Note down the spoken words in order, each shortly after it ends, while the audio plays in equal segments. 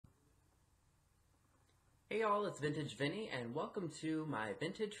Hey y'all, it's Vintage Vinny, and welcome to my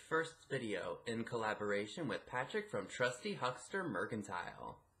Vintage Firsts video in collaboration with Patrick from Trusty Huckster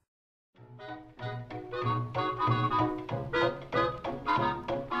Mercantile.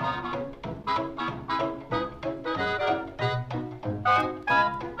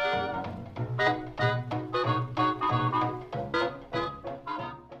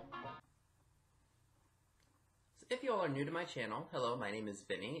 If you all are new to my channel, hello, my name is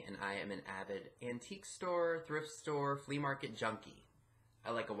Vinny, and I am an avid antique store, thrift store, flea market junkie.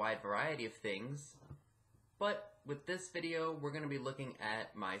 I like a wide variety of things, but with this video, we're going to be looking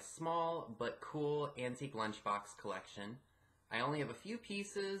at my small but cool antique lunchbox collection. I only have a few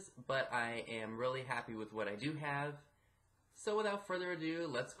pieces, but I am really happy with what I do have. So without further ado,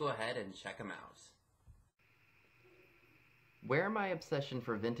 let's go ahead and check them out. Where my obsession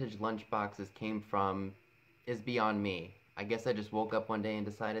for vintage lunchboxes came from is beyond me. I guess I just woke up one day and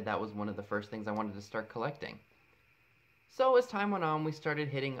decided that was one of the first things I wanted to start collecting. So as time went on, we started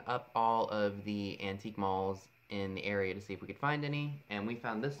hitting up all of the antique malls in the area to see if we could find any, and we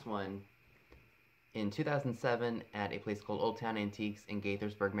found this one in 2007 at a place called Old Town Antiques in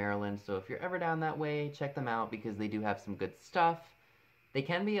Gaithersburg, Maryland. So if you're ever down that way, check them out because they do have some good stuff. They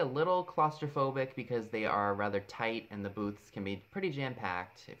can be a little claustrophobic because they are rather tight and the booths can be pretty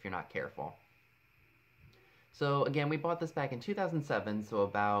jam-packed if you're not careful. So again, we bought this back in 2007, so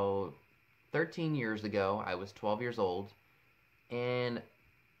about 13 years ago. I was 12 years old, and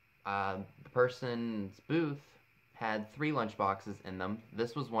the person's booth had 3 lunchboxes in them.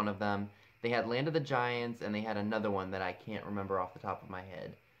 This was one of them. They had Land of the Giants, and they had another one that I can't remember off the top of my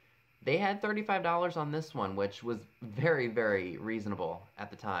head. They had $35 on this one, which was very, very reasonable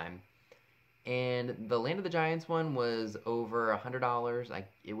at the time. And the Land of the Giants one was over $100.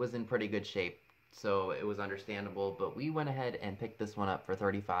 It was in pretty good shape, so it was understandable, but we went ahead and picked this one up for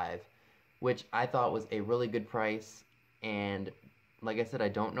 $35, which I thought was a really good price. And like I said, I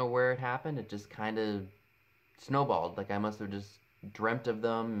don't know where it happened. It just kind of snowballed. Like I must have just dreamt of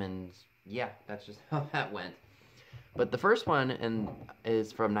them, and yeah, that's just how that went. But the first one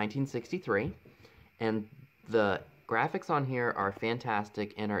is from 1963, and the graphics on here are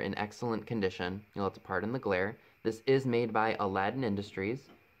fantastic and are in excellent condition. You'll have to pardon the glare. This is made by Aladdin Industries,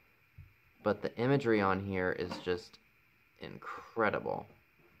 but the imagery on here is just incredible.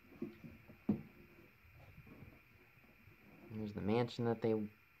 Here's the mansion that they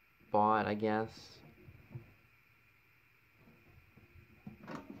bought, I guess.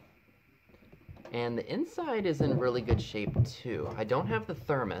 And the inside is in really good shape too. I don't have the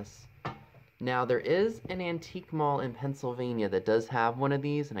thermos. Now there is an antique mall in Pennsylvania that does have one of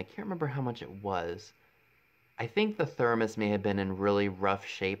these, and I can't remember how much it was. I think the thermos may have been in really rough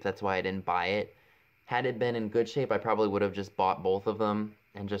shape, that's why I didn't buy it. Had it been in good shape, I probably would have just bought both of them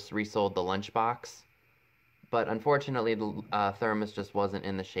and just resold the lunchbox. But unfortunately, the thermos just wasn't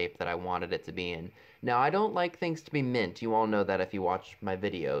in the shape that I wanted it to be in. Now, I don't like things to be mint. You all know that if you watch my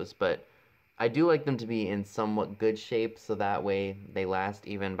videos, but I do like them to be in somewhat good shape, so that way they last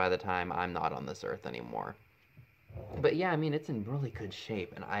even by the time I'm not on this earth anymore. But yeah, I mean, it's in really good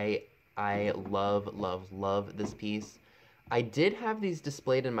shape, and I love, love, love this piece. I did have these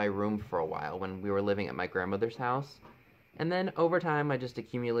displayed in my room for a while when we were living at my grandmother's house. And then over time, I just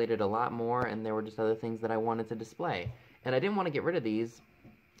accumulated a lot more, and there were just other things that I wanted to display. And I didn't want to get rid of these.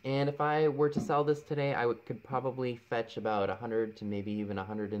 And if I were to sell this today, could probably fetch about $100 to maybe even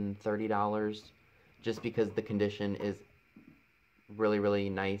 $130, just because the condition is really, really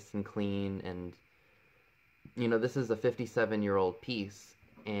nice and clean. And, you know, this is a 57-year-old piece,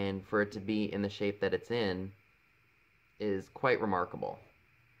 and for it to be in the shape that it's in is quite remarkable.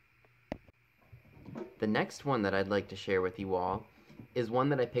 The next one that I'd like to share with you all is one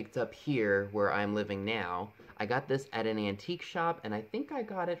that I picked up here where I'm living now. I got this at an antique shop, and I think I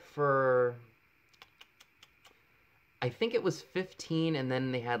got it for, I think it was $15, and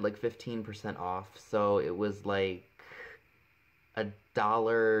then they had like 15% off, so it was like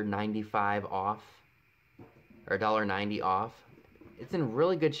 $1.95 off, or $1.90 off. It's in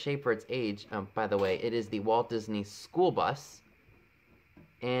really good shape for its age. By the way, it is the Walt Disney School Bus,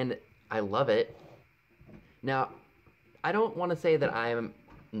 and I love it. Now, I don't want to say that I'm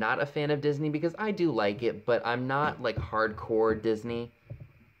not a fan of Disney, because I do like it, but I'm not like hardcore Disney.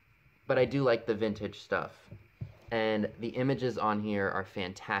 But I do like the vintage stuff. And the images on here are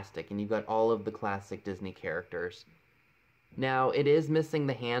fantastic, and you've got all of the classic Disney characters. Now, it is missing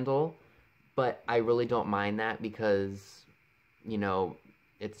the handle, but I really don't mind that because, you know,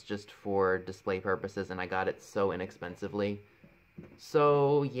 it's just for display purposes, and I got it so inexpensively.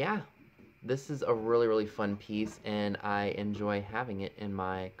 So, yeah. This is a really, really fun piece, and I enjoy having it in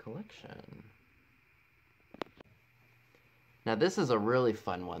my collection. Now this is a really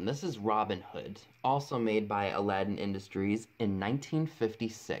fun one. This is Robin Hood, also made by Aladdin Industries in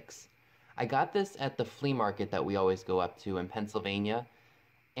 1956. I got this at the flea market that we always go up to in Pennsylvania,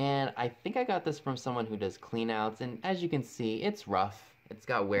 and I think I got this from someone who does cleanouts, and as you can see, it's rough. It's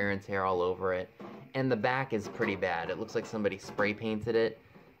got wear and tear all over it, and the back is pretty bad. It looks like somebody spray painted it.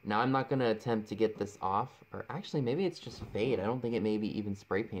 Now I'm not going to attempt to get this off, or actually maybe it's just fade. I don't think it may be even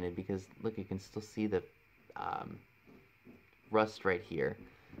spray painted because look, you can still see the rust right here.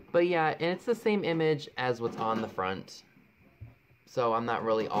 But yeah, and it's the same image as what's on the front, so I'm not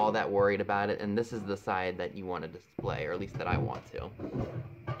really all that worried about it, and this is the side that you want to display, or at least that I want to.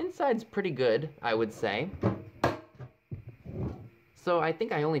 Inside's pretty good, I would say. So I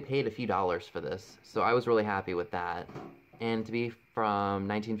think I only paid a few dollars for this, so I was really happy with that. And to be from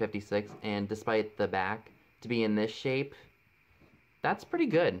 1956, and despite the back to be in this shape, that's pretty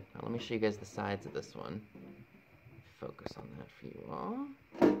good. Now, let me show you guys the sides of this one. Focus on that for you all.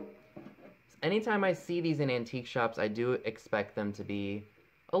 Anytime I see these in antique shops, I do expect them to be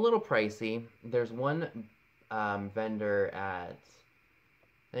a little pricey. There's one vendor at,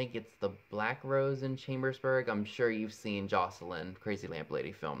 I think it's the Black Rose in Chambersburg. I'm sure you've seen Jocelyn, Crazy Lamp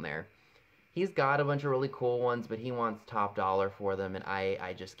Lady, film there. He's got a bunch of really cool ones, but he wants top dollar for them, and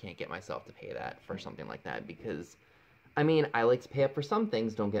I just can't get myself to pay that for something like that because, I mean, I like to pay up for some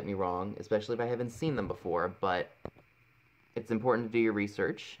things, don't get me wrong, especially if I haven't seen them before, but it's important to do your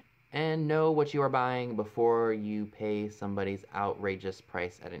research and know what you are buying before you pay somebody's outrageous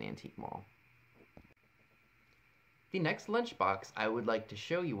price at an antique mall. The next lunchbox I would like to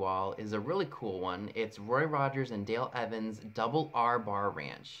show you all is a really cool one. It's Roy Rogers and Dale Evans Double R Bar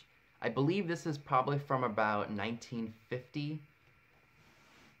Ranch. I believe this is probably from about 1950,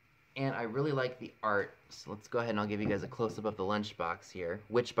 and I really like the art, so let's go ahead and I'll give you guys a close-up of the lunchbox here,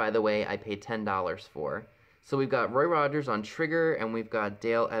 which, by the way, I paid $10 for. So we've got Roy Rogers on trigger, and we've got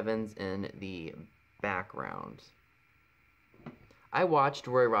Dale Evans in the background. I watched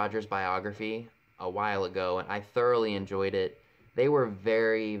Roy Rogers' biography a while ago, and I thoroughly enjoyed it. They were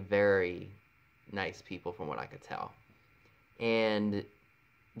very, very nice people from what I could tell. And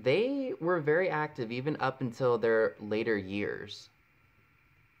they were very active even up until their later years.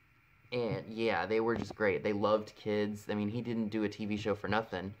 And yeah, they were just great. They loved kids. I mean, he didn't do a TV show for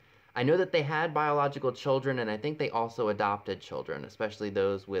nothing. I know that they had biological children, and I think they also adopted children, especially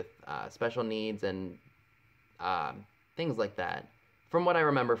those with special needs and things like that. From what I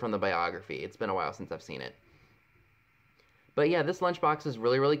remember from the biography. It's been a while since I've seen it. But yeah, this lunchbox is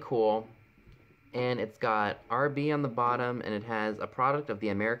really, really cool. And it's got RB on the bottom, and it has a product of the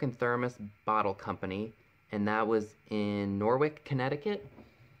American Thermos Bottle Company, and that was in Norwich, Connecticut.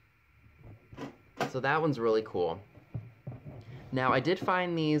 So that one's really cool. Now, I did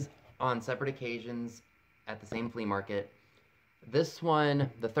find these on separate occasions at the same flea market. This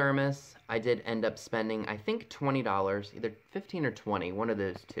one, the thermos, I did end up spending, I think, $20, either $15 or $20, one of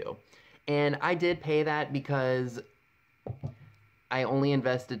those two. And I did pay that because I only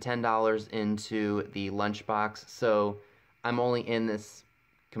invested $10 into the lunchbox, so I'm only in this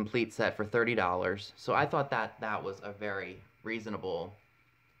complete set for $30. So I thought that that was a very reasonable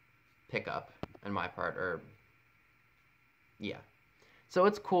pickup on my part, or yeah. So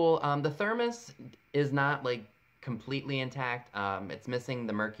it's cool. The thermos is not like completely intact. It's missing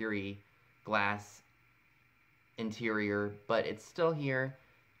the mercury glass interior, but it's still here,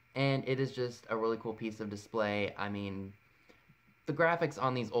 and it is just a really cool piece of display. I mean, the graphics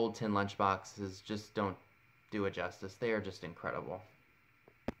on these old tin lunchboxes just don't do it justice. They are just incredible.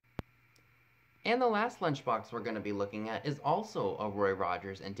 And the last lunchbox we're going to be looking at is also a Roy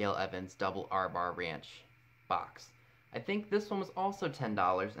Rogers and Dale Evans Double R Bar Ranch box. I think this one was also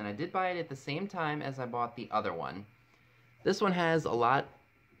 $10, and I did buy it at the same time as I bought the other one. This one has a lot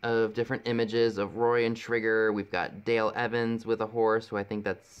of different images of Roy and Trigger. We've got Dale Evans with a horse, who I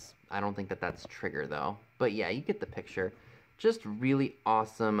don't think that's Trigger though. But yeah, you get the picture. Just really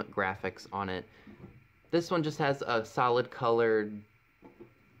awesome graphics on it. This one just has a solid colored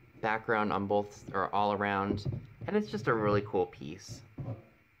background on both, or all around, and it's just a really cool piece.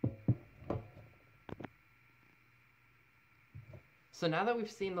 So now that we've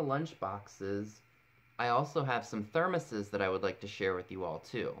seen the lunch boxes, I also have some thermoses that I would like to share with you all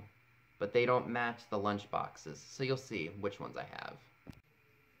too. But they don't match the lunch boxes, so you'll see which ones I have.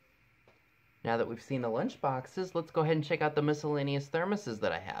 Now that we've seen the lunch boxes, let's go ahead and check out the miscellaneous thermoses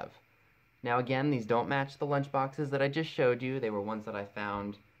that I have. Now again, these don't match the lunch boxes that I just showed you. They were ones that I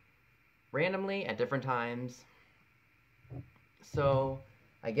found randomly at different times. So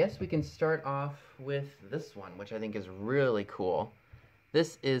I guess we can start off with this one, which I think is really cool.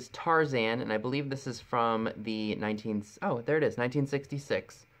 This is Tarzan, and I believe this is from the oh, there it is,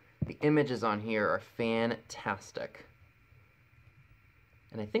 1966. The images on here are fantastic.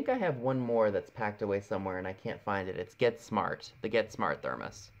 And I think I have one more that's packed away somewhere and I can't find it. It's Get Smart, the Get Smart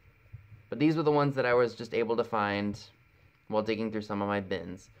thermos. But these were the ones that I was just able to find while digging through some of my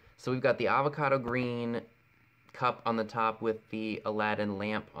bins. So we've got the avocado green cup on the top with the Aladdin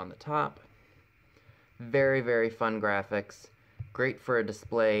lamp on the top. Very, very fun graphics. Great for a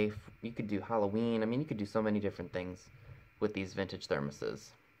display. You could do Halloween. I mean, you could do so many different things with these vintage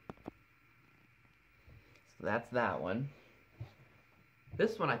thermoses. So that's that one.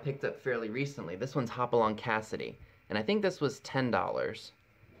 This one I picked up fairly recently. This one's Hopalong Cassidy, and I think this was $10.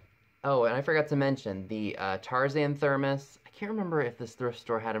 Oh, and I forgot to mention the Tarzan thermos. I can't remember if this thrift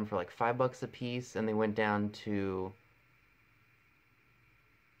store had them for like $5 a piece, and they went down to...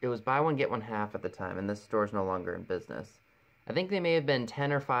 It was buy one, get one half at the time, and this store's no longer in business. I think they may have been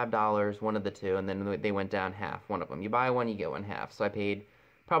 $10 or $5, one of the two, and then they went down half, one of them. You buy one, you get one half. So I paid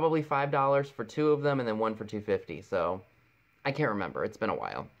probably $5 for two of them, and then one for $2.50, so... I can't remember. It's been a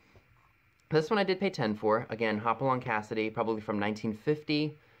while. This one I did pay $10 for. Again, Hopalong Cassidy, probably from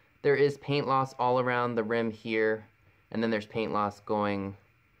 1950. There is paint loss all around the rim here, and then there's paint loss going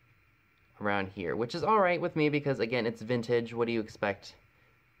around here, which is alright with me because, again, it's vintage. What do you expect?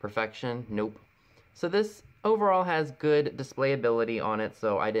 Perfection? Nope. So this overall has good display ability on it,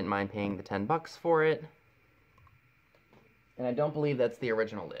 so I didn't mind paying the $10 for it. And I don't believe that's the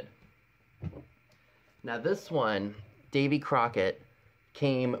original lid. Now this one... Davy Crockett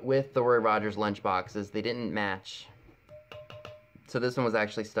came with the Roy Rogers lunchboxes. They didn't match. So this one was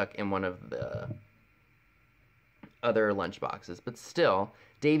actually stuck in one of the other lunchboxes. But still,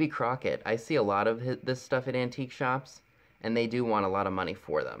 Davy Crockett, I see a lot of this stuff at antique shops, and they do want a lot of money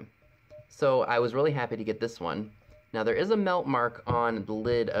for them. So I was really happy to get this one. Now there is a melt mark on the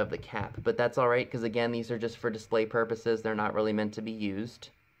lid of the cap, but that's alright because again, these are just for display purposes. They're not really meant to be used.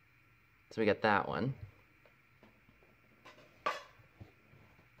 So we got that one.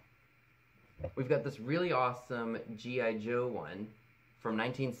 We've got this really awesome G.I. Joe one from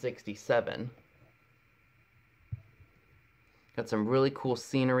 1967. Got some really cool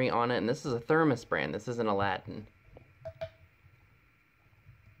scenery on it, and this is a thermos brand. This isn't Aladdin.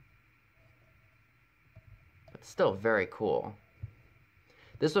 But still very cool.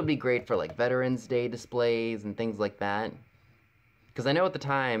 This would be great for like Veterans Day displays and things like that. Because I know at the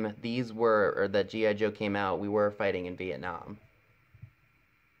time these were, or that G.I. Joe came out, we were fighting in Vietnam.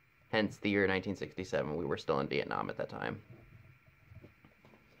 Hence the year 1967. We were still in Vietnam at that time.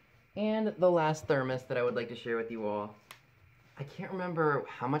 And the last thermos that I would like to share with you all. I can't remember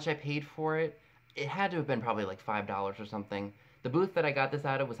how much I paid for it. It had to have been probably like $5 or something. The booth that I got this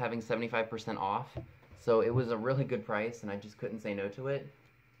out of was having 75% off. So it was a really good price and I just couldn't say no to it.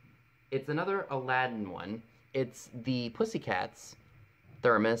 It's another Aladdin one. It's the Pussycats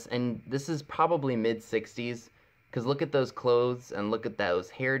thermos, and this is probably mid-60s. Because look at those clothes and look at those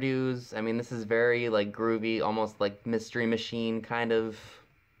hairdos. I mean, this is very, like, groovy, almost like Mystery Machine kind of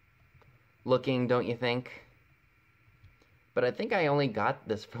looking, don't you think? But I think I only got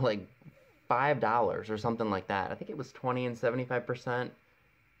this for, like, $5 or something like that. I think it was 20 and 75%.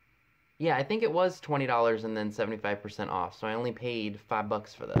 Yeah, I think it was $20 and then 75% off. So I only paid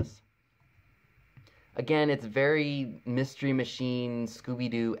 $5 for this. Again, it's very Mystery Machine,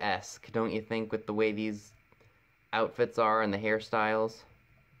 Scooby-Doo-esque, don't you think, with the way these outfits are and the hairstyles.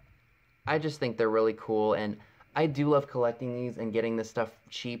 I just think they're really cool, and I do love collecting these and getting this stuff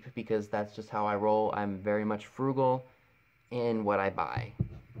cheap because that's just how I roll. I'm very much frugal in what I buy.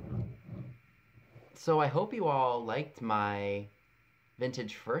 So I hope you all liked my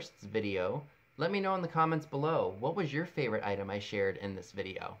Vintage Firsts video. Let me know in the comments below, what was your favorite item I shared in this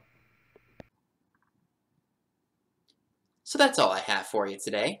video? So that's all I have for you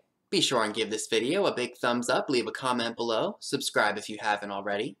today. Be sure and give this video a big thumbs up, leave a comment below, subscribe if you haven't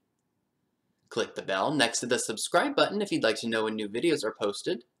already. Click the bell next to the subscribe button if you'd like to know when new videos are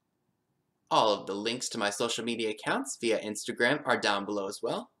posted. All of the links to my social media accounts via Instagram are down below as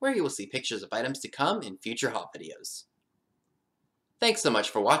well, where you will see pictures of items to come in future haul videos. Thanks so much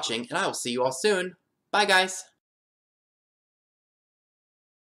for watching, and I will see you all soon. Bye guys!